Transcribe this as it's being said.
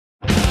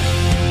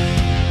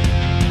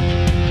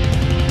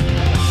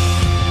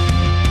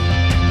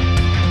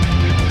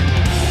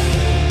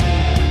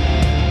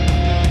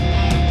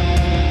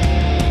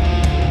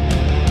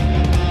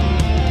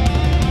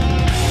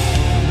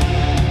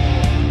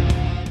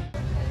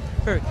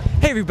Perfect.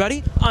 Hey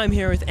everybody, I'm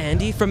here with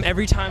Andy from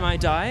Every Time I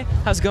Die.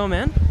 How's it going,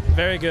 man?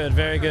 Very good,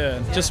 very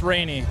good. Just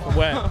rainy,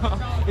 wet.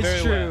 It's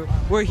Very true.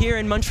 wet. We're here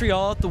in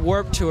Montreal at the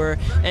Warped Tour,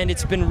 and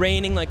it's been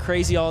raining like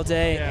crazy all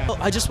day. Yeah.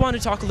 I just want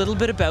to talk a little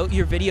bit about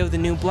your video, The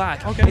New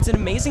Black. Okay. It's an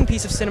amazing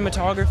piece of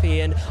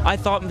cinematography, and I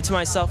thought to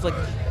myself, like,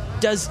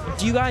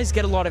 do you guys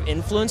get a lot of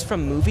influence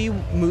from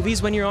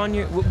movies when you're on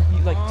your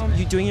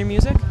you doing your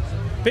music?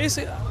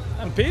 Basically,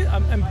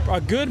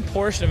 a good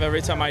portion of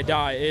Every Time I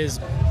Die is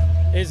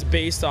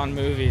based on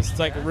movies. It's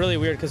like really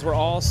weird because we're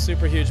all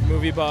super huge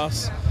movie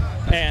buffs,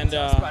 and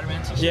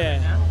Spider-Man t-shirt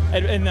yeah.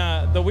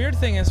 And the weird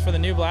thing is for the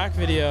New Black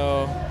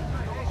video,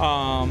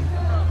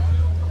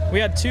 we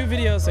had two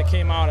videos that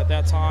came out at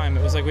that time.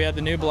 It was like we had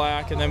the New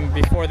Black, and then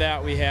before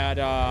that we had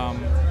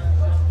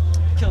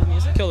Kill the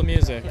Music? Kill the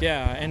Music,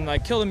 yeah. And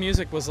like Kill the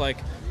Music was like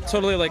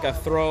totally like a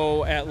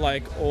throw at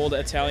like old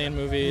Italian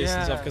movies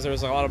and stuff because there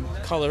was a lot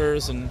of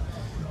colors, and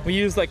we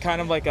used like kind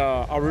of like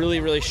a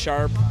really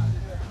sharp,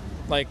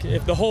 like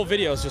if the whole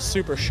video is just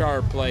super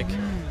sharp, like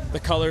the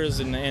colors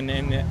and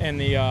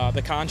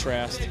the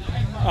contrast.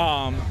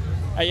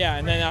 Yeah,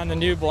 and then on the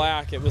New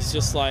Black it was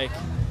just like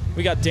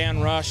we got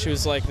Dan Rush,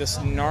 who's like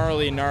this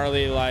gnarly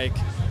like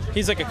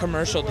he's like a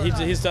commercial.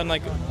 He's done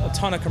like a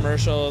ton of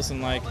commercials,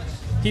 and like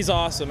he's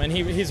awesome, and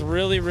he's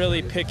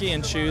really picky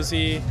and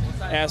choosy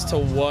as to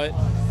what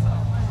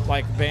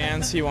like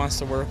bands he wants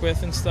to work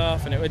with and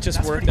stuff, and it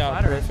just worked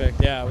out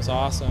perfect. Yeah, it was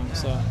awesome.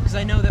 So because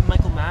I know that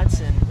Michael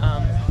Madsen,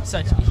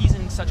 he's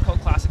in such cult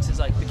classics as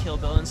like the Kill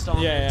Bill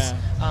installments,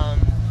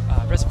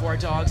 Reservoir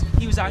Dogs.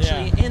 He was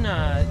actually in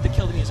the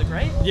Kill the Music,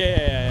 right?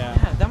 Yeah.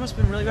 That must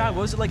have been really rad.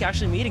 What was it like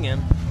actually meeting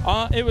him?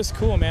 It was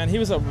cool, man. He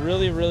was a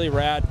really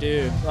rad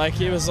dude. Like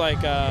he was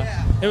like,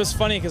 it was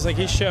funny because like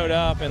he showed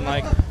up, and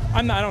like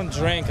I don't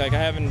drink. Like I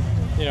haven't,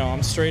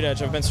 I'm straight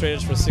edge. I've been straight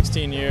edge for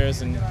 16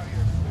 years, and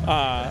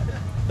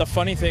the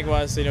funny thing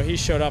was, he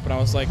showed up, and I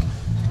was like,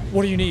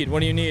 what do you need? What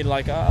do you need?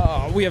 Like,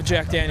 we have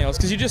Jack Daniels.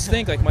 Because you just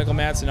think, like, Michael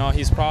Madsen,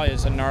 he's probably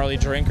just a gnarly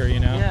drinker,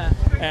 Yeah.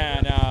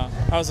 And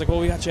I was like, well,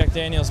 we got Jack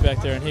Daniels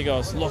back there. And he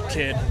goes, look,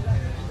 kid,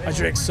 I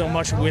drank so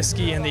much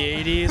whiskey in the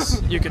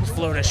 80s, you could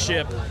float a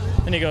ship.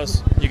 And he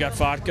goes, you got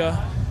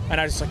vodka?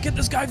 And I was like, get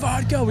this guy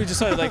vodka. We just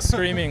started, like,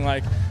 screaming,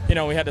 like, we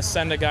had to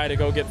send a guy to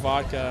go get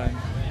vodka. And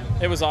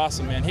it was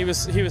awesome, man. He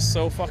was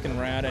so fucking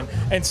rad.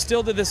 And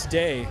still to this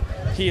day,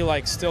 he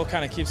like still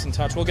kind of keeps in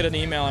touch. We'll get an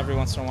email every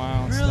once in a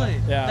while. Really?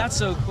 Yeah. That's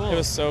so cool. It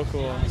was so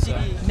cool. So.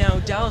 Now,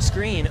 Dallas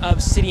Green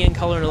of City and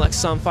Color and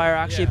Alexis on Fire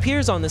actually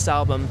appears on this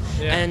album,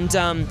 and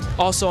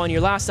also on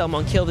your last album,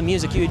 on Kill the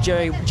Music, you had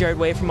Jared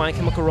Way from My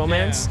Chemical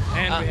Romance.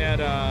 Yeah.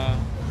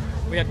 And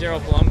we had Daryl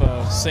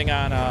Palumbo sing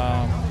on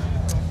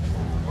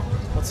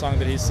what song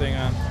did he sing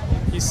on?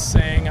 He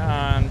sang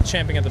on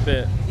Champing at the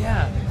Bit.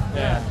 Yeah.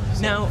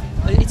 So. Now,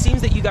 it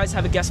seems that you guys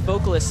have a guest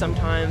vocalist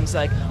sometimes,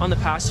 like on the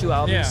past two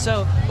albums. Yeah.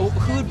 So,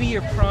 who would be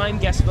your prime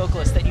guest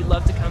vocalist that you'd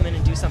love to come in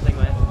and do something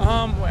with?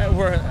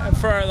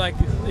 For like,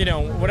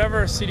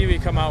 whatever CD we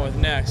come out with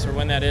next, or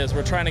when that is,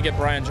 we're trying to get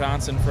Brian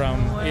Johnson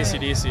from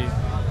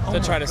AC/DC to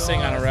try to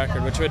sing on a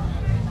record, which would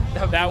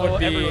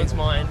be everyone's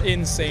mind.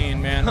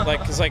 Insane, man. Like,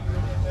 cause like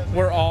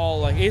we're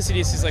all like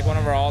AC/DC is like one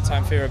of our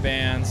all-time favorite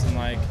bands, and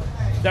like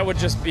that would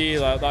just be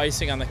the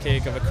icing on the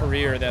cake of a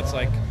career that's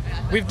like.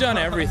 We've done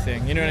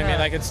everything, you know what I mean?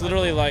 Like it's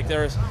literally like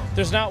there's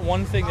not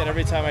one thing that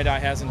Every Time I Die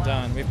hasn't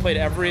done. We've played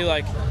every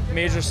like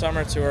major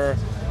summer tour.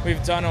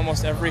 We've done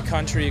almost every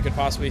country you could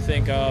possibly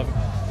think of,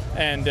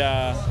 and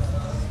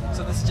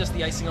so this is just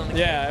the icing on the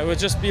cake. Yeah, it would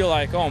just be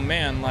like, oh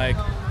man, like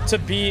to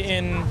be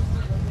in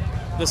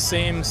the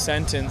same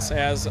sentence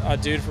as a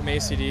dude from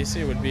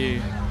AC/DC would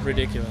be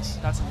ridiculous.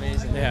 That's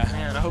amazing. Yeah.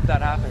 Man, I hope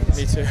that happens.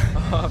 Me too.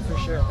 Oh, for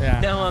sure. Yeah.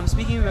 Now,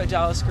 speaking about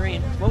Dallas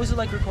Green, what was it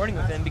like recording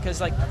with him?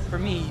 Because, like, for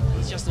me,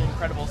 he's just an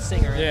incredible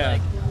singer. Yeah.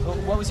 And, like,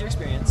 what was your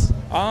experience?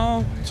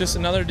 Oh, just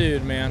another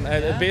dude, man.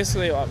 Yeah?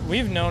 Basically,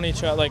 we've known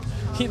each other. Like,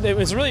 it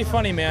was really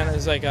funny, man. It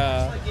was like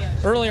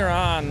earlier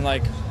on,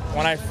 like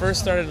when I first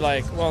started,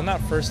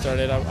 not first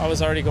started. I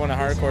was already going to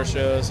hardcore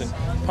shows and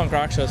punk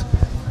rock shows.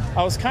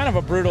 I was kind of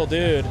a brutal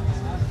dude,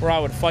 where I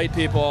would fight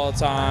people all the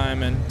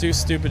time and do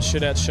stupid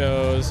shit at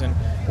shows and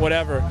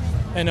whatever.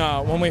 And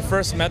when we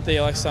first met the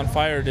Alexis on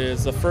Fire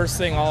dudes, the first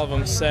thing all of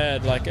them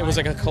said, like it was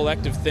like a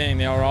collective thing.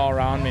 They were all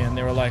around me, and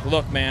they were like,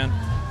 "Look, man,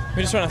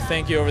 we just want to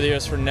thank you over the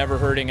years for never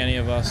hurting any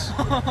of us.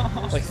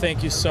 Like,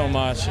 thank you so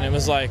much." And it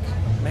was like,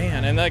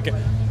 man, and like,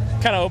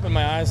 kind of opened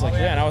my eyes, like,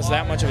 man, I was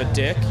that much of a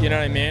dick, you know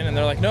what I mean? And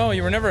they're like, "No,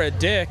 you were never a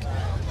dick.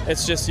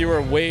 It's just you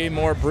were way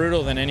more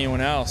brutal than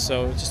anyone else."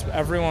 So just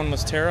everyone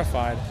was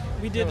terrified.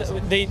 We did.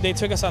 They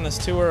took us on this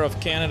tour of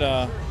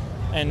Canada,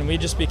 and we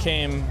just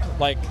became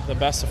like the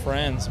best of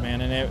friends,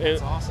 man. And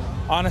That's awesome.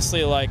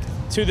 Honestly, like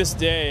to this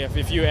day,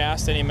 if you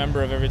asked any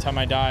member of Every Time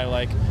I Die,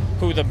 like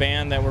who the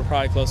band that we're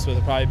probably close with,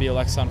 would probably be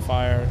Alexis on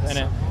Fire.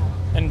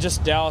 And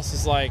just Dallas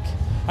is like,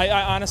 I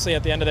honestly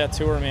at the end of that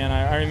tour, man,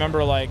 I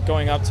remember like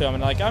going up to him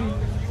and like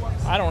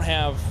I don't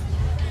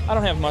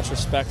have much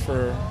respect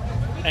for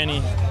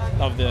any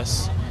of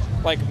this,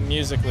 like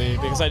musically,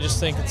 because I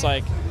just think it's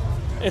like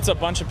it's a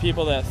bunch of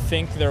people that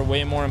think they're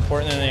way more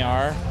important than they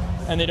are,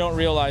 and they don't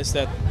realize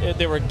that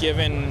they were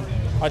given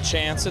a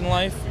chance in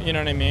life. You know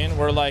what I mean?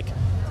 We're like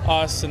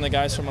us and the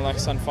guys from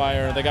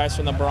Alexisonfire, the guys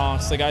from the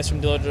Bronx, the guys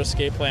from Dillinger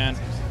Escape Plan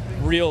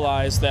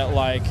realize that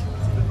like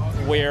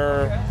we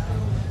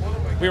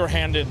were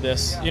handed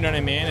this, you know what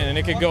I mean? And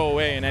it could go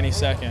away in any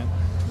second.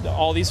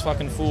 All these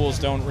fucking fools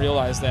don't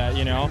realize that,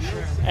 you know?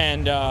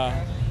 And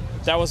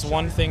that was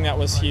one thing that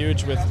was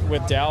huge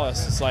with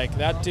Dallas. It's like,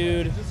 that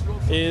dude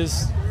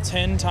is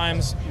 10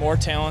 times more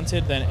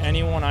talented than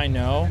anyone I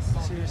know,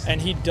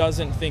 and he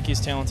doesn't think he's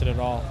talented at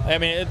all. I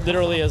mean, it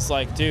literally is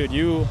like, dude,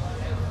 you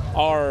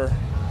are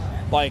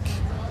like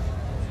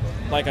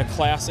a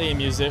Class A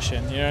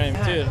musician, you know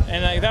what I mean? Dude,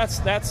 and like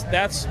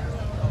that's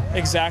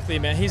exactly,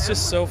 man. He's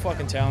just so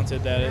fucking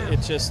talented that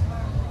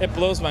it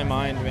blows my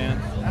mind,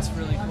 man. That's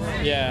really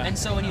cool. Yeah. And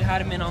so when you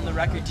had him in on the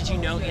record, did you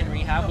know In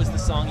Rehab was the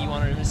song you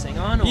wanted him to sing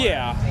on? Or?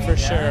 Yeah, for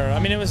sure. I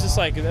mean, it was just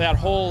like that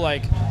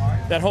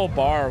whole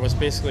bar was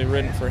basically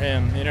written for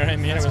him. You know what I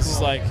mean? That's it was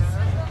just like,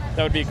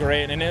 that would be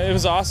great. And it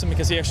was awesome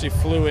because he actually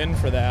flew in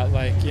for that.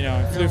 Like, you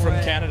know, flew from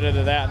Canada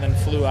to that and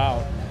then flew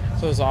out.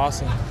 So it was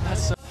awesome.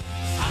 That's so